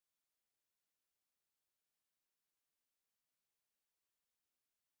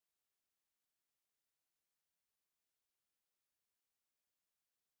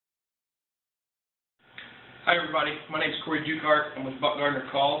Hi everybody, my name is Cory Dukehart. I'm with Gardner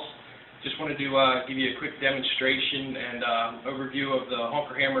Calls. Just wanted to give you a quick demonstration and overview of the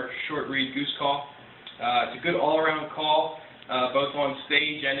Honker Hammer short reed goose call. It's a good all-around call, both on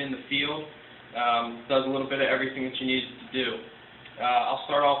stage and in the field. Does a little bit of everything that you need it to do. I'll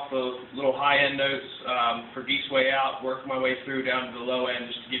start off the little high-end notes for geese way out, work my way through down to the low end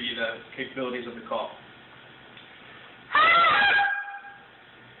just to give you the capabilities of the call.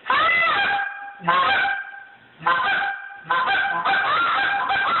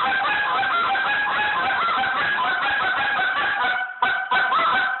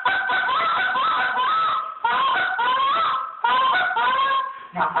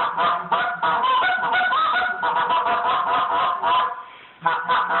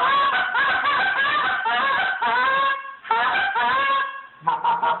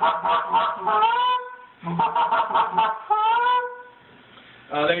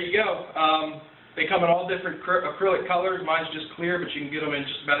 There you go. They come in all different acrylic colors. Mine's just clear, but you can get them in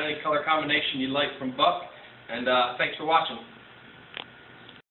just about any color combination you'd like from buck. And thanks for watching.